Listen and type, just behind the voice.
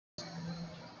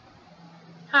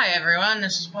Hi everyone,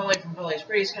 this is Polly from Polly's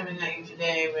Breeze coming at you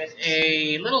today with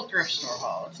a little thrift store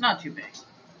haul. It's not too big.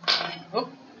 Oh.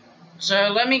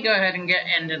 So let me go ahead and get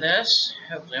into this.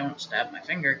 Hopefully I won't stab my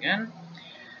finger again.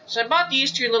 So I bought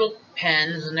these two little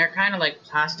pens, and they're kind of like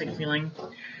plastic feeling.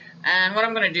 And what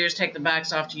I'm going to do is take the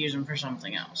backs off to use them for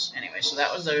something else. Anyway, so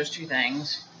that was those two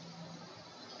things.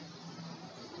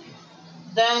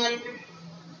 Then,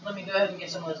 let me go ahead and get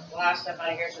some of this glass stuff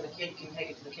out of here so the kid can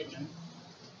take it to the kitchen.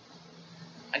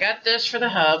 I got this for the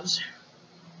hubs.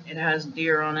 It has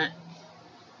deer on it.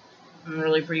 And a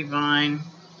really pretty vine.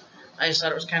 I just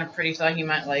thought it was kind of pretty, thought he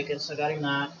might like it, so I got him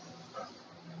that.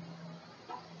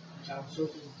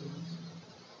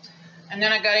 And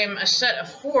then I got him a set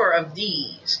of 4 of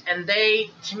these. And they,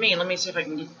 to me, let me see if I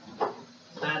can get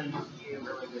that in view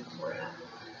really good for you.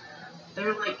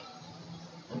 They're like,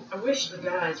 I wish the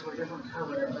guys were different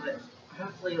color, but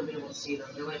hopefully you'll be able to see them.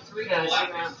 They're like 3 guys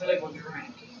sitting around for like one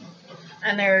drink.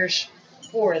 And there's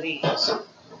 4 of these.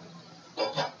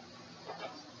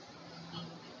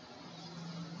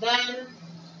 Then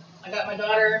I got my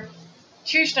daughter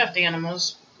 2 stuffed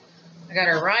animals. I got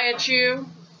her Raichu,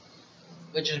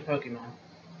 which is a Pokemon.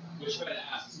 Which should I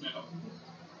ask? No.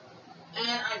 And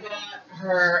I got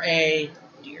her a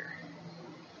deer.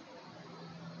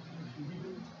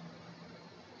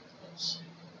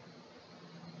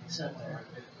 It's up there.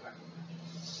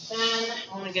 Then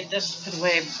I want to get this put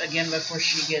away again before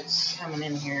she gets coming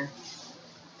in here,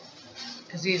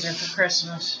 because these are for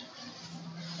Christmas.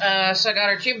 So I got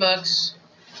her 2 books.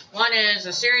 One is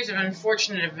A Series of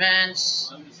Unfortunate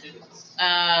Events,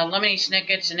 Lemony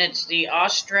Snicket's, and it's the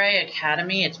Ostray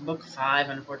Academy. It's book 5.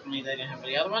 Unfortunately, they didn't have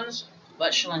the other ones,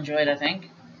 but she'll enjoy it, I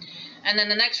think. And then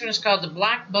the next one is called The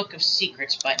Black Book of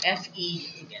Secrets by F.E.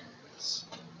 Higgins.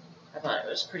 I thought it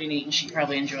was pretty neat, and she'd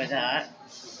probably enjoy that.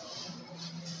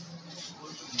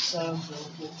 So,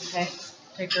 okay,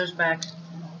 take those back.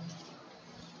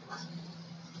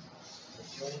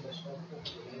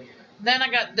 Then I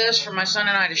got this for my son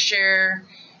and I to share.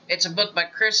 It's a book by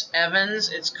Chris Evans.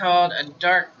 It's called A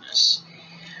Darkness.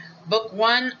 Book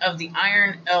 1 of the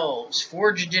Iron Elves,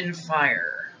 Forged in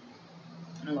Fire.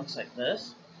 And it looks like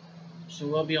this. So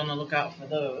we'll be on the lookout for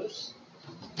those.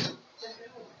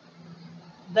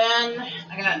 Then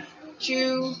I got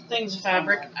 2 things of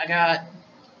fabric. I got,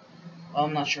 well,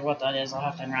 I'm not sure what that is. I'll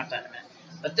have to unwrap that in a minute.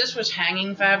 But this was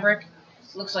hanging fabric.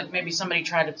 Looks like maybe somebody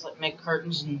tried to make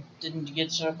curtains and didn't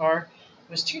get so far.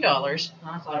 It was $2, and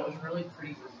I thought it was really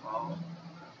pretty for fall.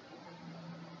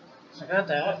 So I got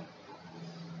that.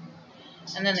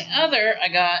 And then the other I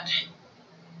got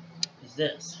is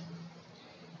this.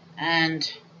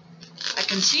 And I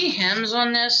can see hems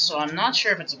on this, so I'm not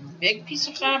sure if it's a big piece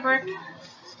of fabric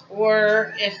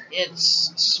or if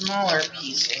it's smaller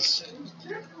pieces.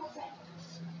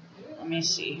 Let me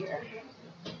see here.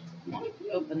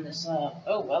 Open this up.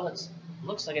 Oh, well, it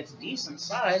looks like it's decent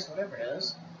size, whatever it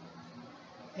is.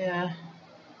 Yeah.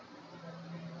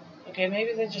 Okay,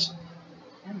 maybe they just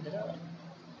hemmed it up.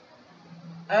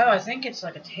 Oh, I think it's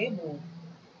like a table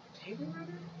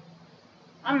runner?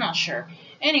 I'm not sure.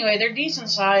 Anyway, they're decent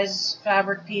size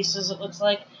fabric pieces, it looks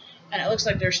like. And it looks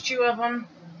like there's 2 of them.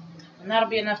 And that'll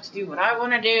be enough to do what I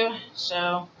want to do.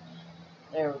 So,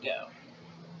 there we go.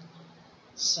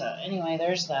 So, anyway,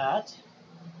 there's that.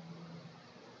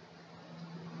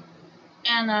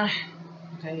 And,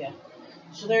 okay, yeah.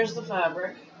 So there's the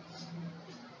fabric.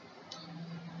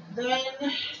 Then,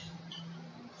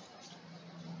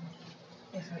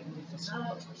 if I can get this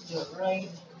out, let's do it right.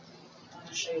 I'll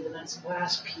just show you the next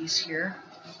glass piece here.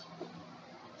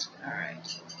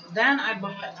 Alright. Then I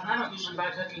bought, and I don't usually buy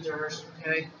cookie jars,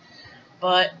 okay?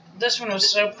 But this one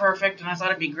was so perfect, and I thought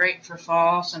it'd be great for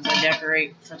fall, since I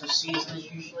decorate for the seasons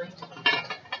usually.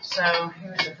 So,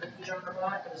 here's the cookie jar I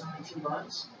bought. It was only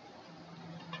 $2.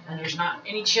 And there's not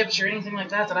any chips or anything like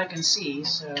that that I can see,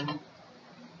 so,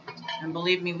 and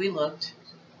believe me, we looked.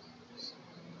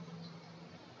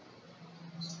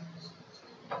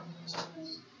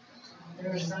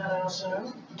 There's that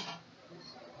also.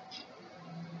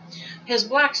 His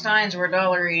black steins were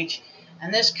 $1 each,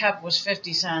 and this cup was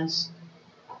 50 cents.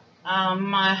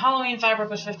 My Halloween fabric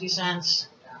was 50 cents.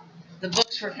 The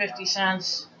books were 50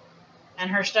 cents, and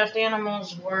her stuffed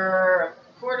animals were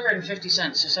 $1 and 50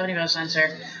 cents, so 75 cents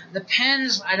there. The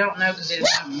pens, I don't know because they didn't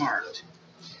have them marked.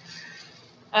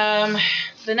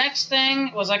 The next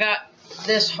thing was I got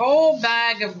this whole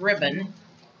bag of ribbon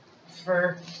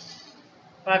for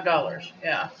 $5,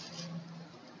 yeah.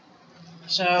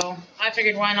 So, I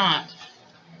figured why not.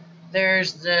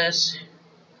 There's this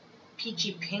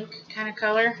peachy pink kind of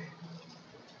color,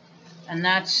 and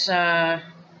that's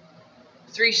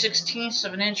 3/16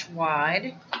 of an inch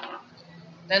wide.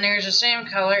 Then there's the same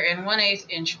color in 1/8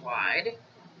 inch wide.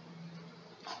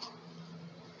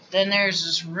 Then there's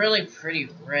this really pretty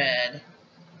red.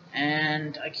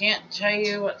 And I can't tell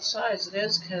you what size it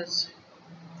is because,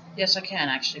 yes, I can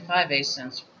actually.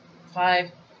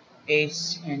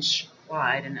 5/8 inch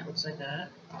wide, and it looks like that.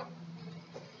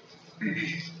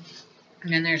 And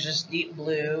then there's this deep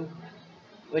blue,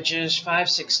 which is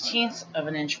 5/16 of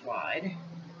an inch wide.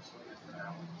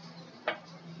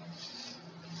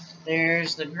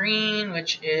 There's the green,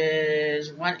 which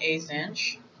is 1/8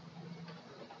 inch.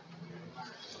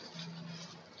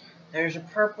 There's a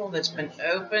purple that's been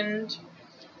opened,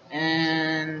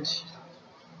 and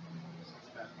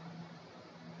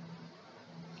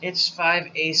it's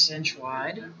 5/8 inch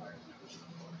wide.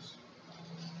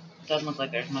 Doesn't look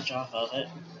like there's much off of it.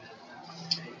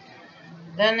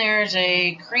 Then there's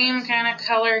a cream kind of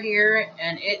color here,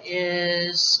 and it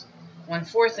is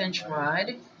 1/4 inch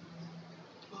wide.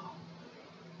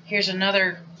 Here's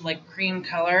another like cream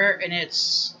color, and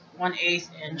it's 1/8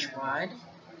 inch wide.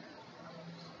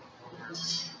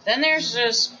 Then there's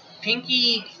this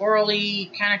pinky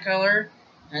corally kind of color,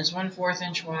 and it's 1/4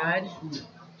 inch wide.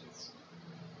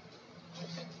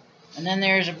 And then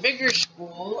there's a bigger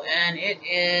spool, and it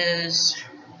is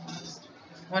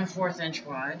 1/4 inch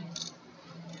wide.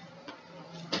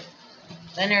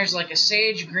 Then there's like a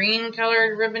sage green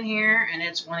colored ribbon here, and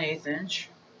it's 1/8 inch.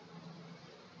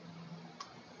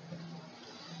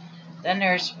 Then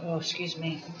there's,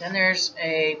 then there's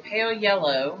a pale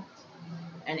yellow,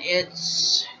 and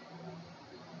it's,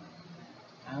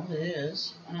 well, it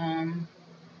is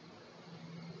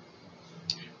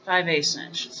 5/8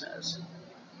 inch, it says.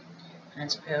 And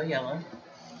it's pale yellow.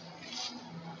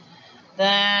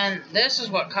 Then this is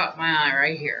what caught my eye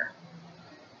right here.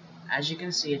 As you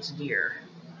can see, it's a deer.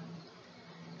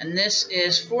 And this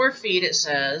is 4 feet, it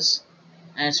says,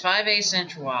 and it's 5/8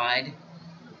 inch wide,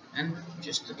 and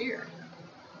just a deer.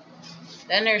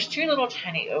 Then there's two little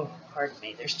tiny,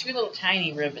 there's two little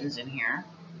tiny ribbons in here.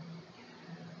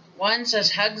 One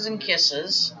says Hugs and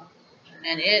Kisses,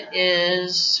 and it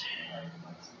is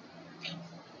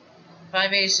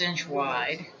 5/8 inch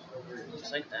wide,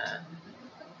 just like that.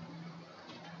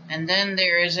 And then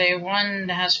there is a one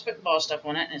that has football stuff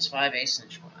on it, and it's 5/8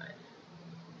 inch wide.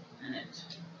 And it's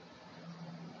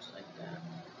just like that.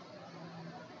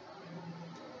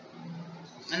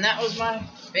 And that was my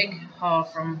big haul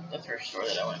from the thrift store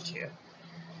that I went to.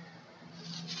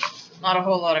 Not a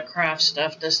whole lot of craft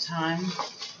stuff this time,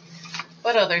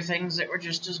 but other things that were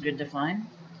just as good to find.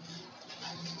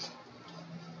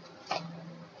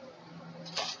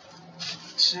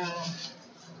 So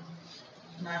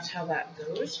that's how that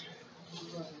goes.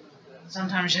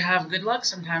 Sometimes you have good luck,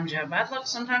 sometimes you have bad luck,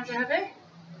 sometimes you have a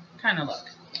kind of luck.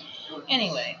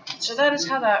 Anyway, so that is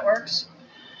how that works.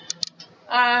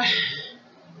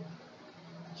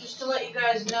 Just to let you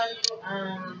guys know,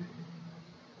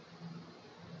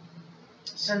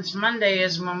 since Monday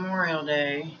is Memorial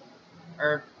Day,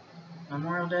 or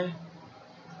Memorial Day?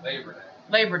 Labor Day.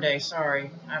 Labor Day, sorry.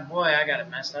 Boy, I got it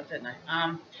messed up, didn't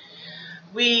I?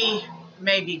 We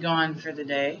may be gone for the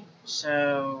day,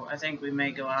 so I think we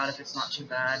may go out if it's not too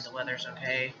bad. The weather's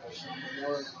okay.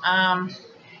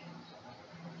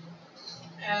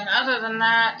 And other than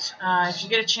that, if you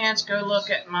get a chance, go look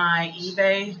at my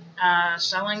eBay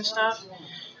selling stuff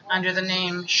under the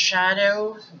name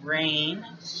Shadow Rain,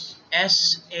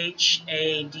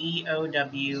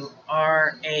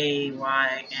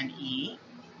 SHADOWRAYNE.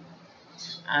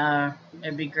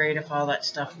 It'd be great if all that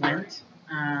stuff went,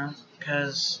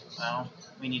 because, well,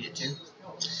 we need it to.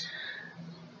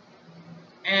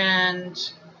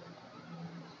 And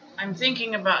I'm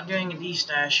thinking about doing a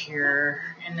D-stash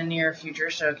here in the near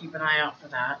future, so keep an eye out for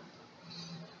that.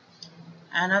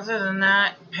 And other than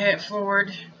that, pay it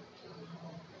forward,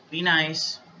 be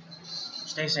nice,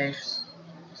 stay safe,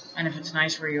 and if it's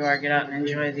nice where you are, get out and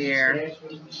enjoy the air.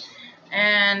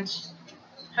 And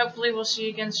hopefully we'll see you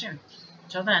again soon.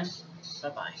 Till then,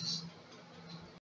 bye-bye.